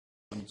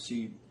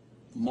see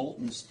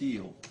molten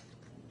steel.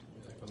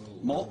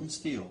 Molten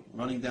steel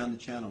running down the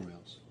channel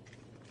rails.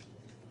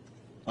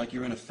 Like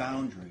you're in a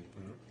foundry.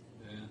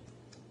 Yeah,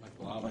 like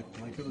lava.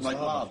 Like it was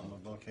lava. From a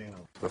volcano.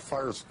 The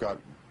fires got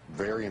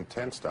very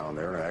intense down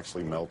there and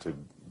actually melted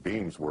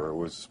beams where it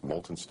was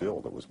molten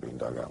steel that was being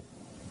dug out.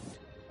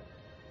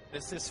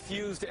 It's this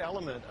fused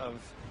element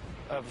of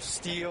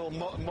steel,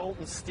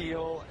 molten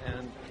steel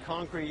and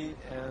concrete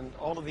and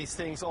all of these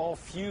things all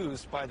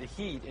fused by the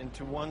heat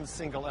into one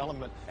single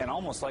element. And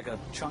almost like a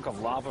chunk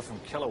of lava from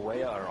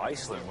Kilauea or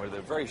Iceland, where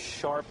they're very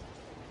sharp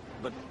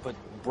but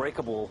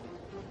breakable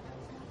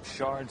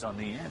shards on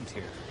the end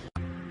here.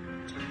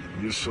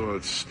 You saw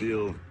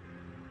steel,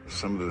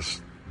 some of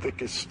the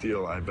thickest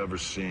steel I've ever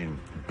seen,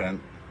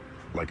 bent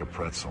like a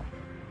pretzel.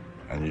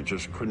 And you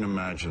just couldn't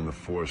imagine the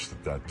force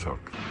that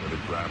took. The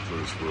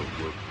grapplers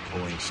were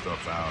pulling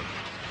stuff out,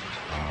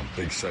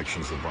 big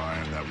sections of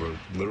iron that were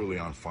literally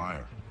on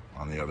fire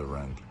on the other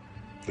end.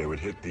 They would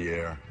hit the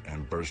air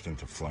and burst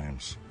into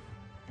flames,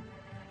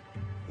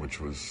 which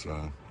was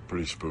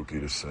pretty spooky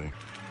to see.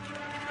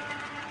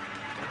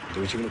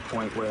 There was even a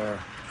point where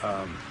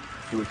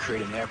you would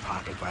create an air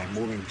pocket by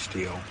moving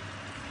steel,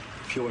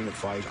 fueling the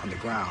fires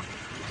underground.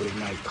 It would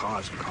ignite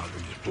cars and cars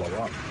would just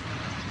blow up.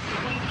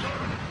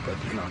 But,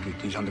 you know,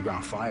 these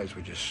underground fires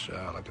were just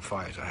like the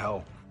fires of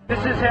hell. This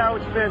is how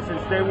it's been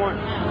since day one.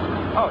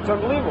 Oh, it's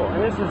unbelievable.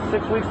 And this is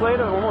 6 weeks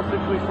later, almost 6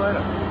 weeks later.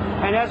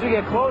 And as we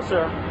get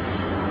closer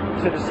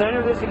to the center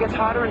of this, it gets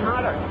hotter and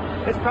hotter.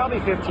 It's probably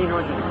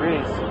 1,500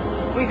 degrees.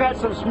 We've had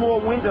some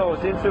small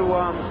windows into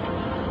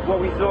what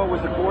we thought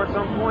was a core at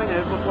some point, and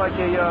it looked like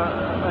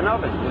an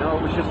oven. You know,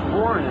 it was just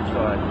roaring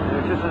inside. And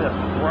it was just a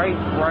bright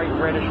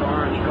reddish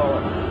orange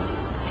color.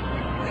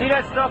 See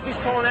that stuff he's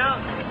pulling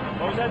out?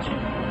 What was that, Chief?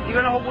 We're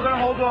gonna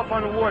hold off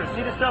on the water.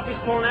 See the stuff he's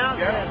pulling out?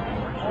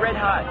 Yeah. It's red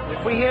hot.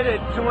 If we hit it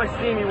too much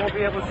steam, you won't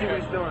be able to see what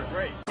he's doing.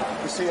 Great.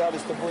 You see how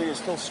this debris is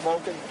still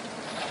smoking?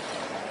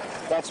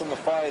 That's from the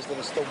fires that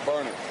are still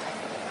burning.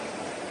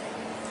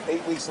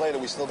 8 weeks later,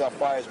 we still got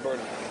fires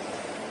burning.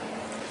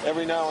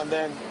 Every now and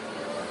then,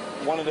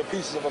 one of the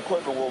pieces of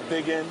equipment will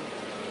dig in,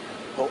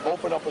 they'll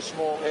open up a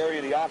small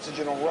area, the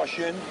oxygen will rush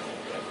in,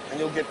 and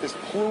you'll get this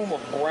plume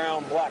of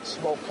brown, black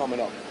smoke coming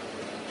up.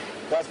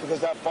 That's because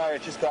that fire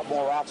just got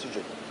more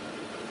oxygen.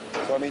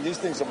 So, I mean, these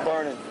things are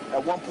burning.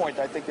 At one point,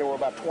 I think they were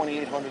about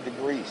 2,800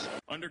 degrees.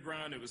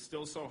 Underground, it was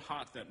still so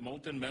hot that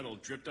molten metal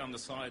dripped down the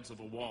sides of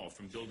a wall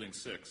from Building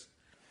 6.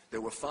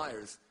 There were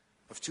fires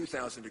of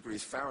 2,000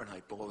 degrees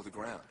Fahrenheit below the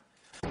ground.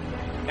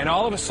 And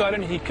all of a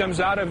sudden, he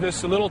comes out of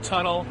this little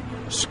tunnel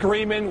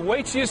screaming,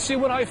 "Wait till you see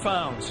what I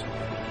found."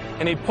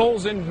 And he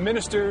pulls in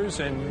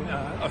ministers and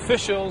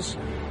officials,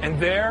 and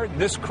there,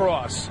 this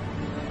cross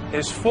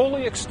is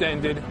fully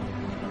extended,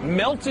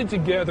 melted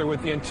together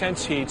with the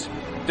intense heat.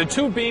 The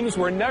two beams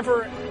were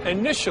never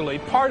initially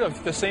part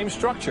of the same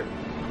structure.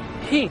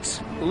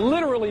 Heat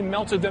literally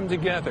melted them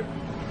together.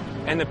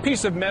 And the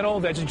piece of metal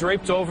that's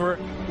draped over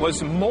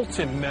was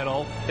molten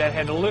metal that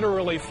had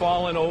literally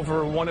fallen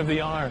over one of the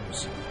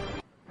arms.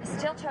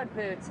 Steel-toed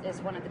boots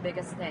is one of the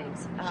biggest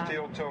things.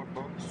 Steel-toed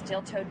boots?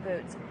 Steel-toed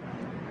boots.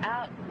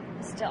 Out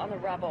still on the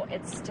rubble,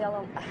 it's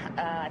still,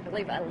 I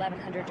believe,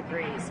 1,100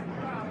 degrees.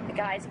 The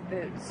guy's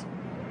boots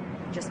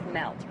just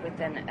melt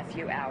within a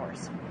few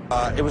hours.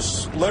 It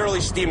was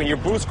literally steaming. Your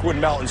boots would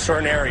melt in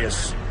certain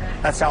areas.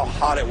 That's how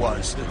hot it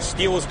was. The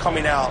steel was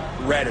coming out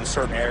red in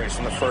certain areas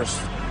from the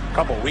first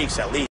couple of weeks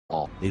at least.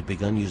 They'd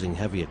begun using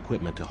heavy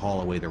equipment to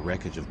haul away the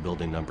wreckage of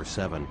building number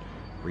 7,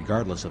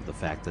 regardless of the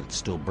fact that it's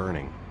still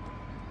burning.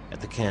 At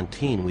the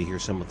canteen, we hear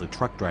some of the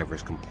truck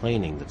drivers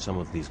complaining that some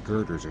of these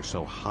girders are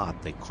so hot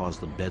they cause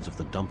the beds of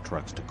the dump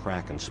trucks to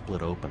crack and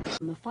split open.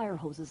 And the fire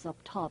hoses up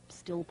top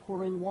still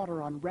pouring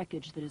water on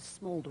wreckage that has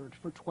smoldered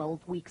for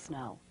 12 weeks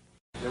now.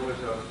 There was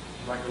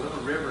like a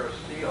little river of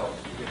steel.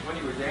 Because when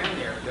you were down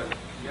there,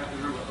 you have to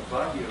remember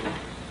above you,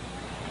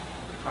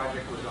 the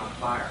project was on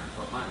fire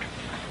for months.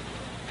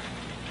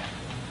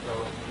 So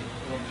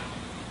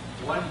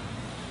when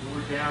we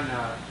were down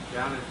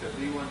at the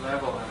B1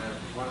 level, and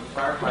one of the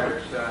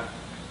firefighters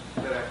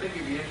said, "I think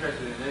you'd be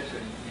interested in this,"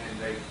 and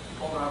they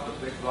pulled off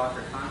a big block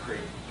of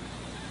concrete,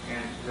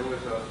 and there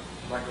was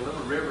like a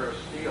little river of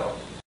steel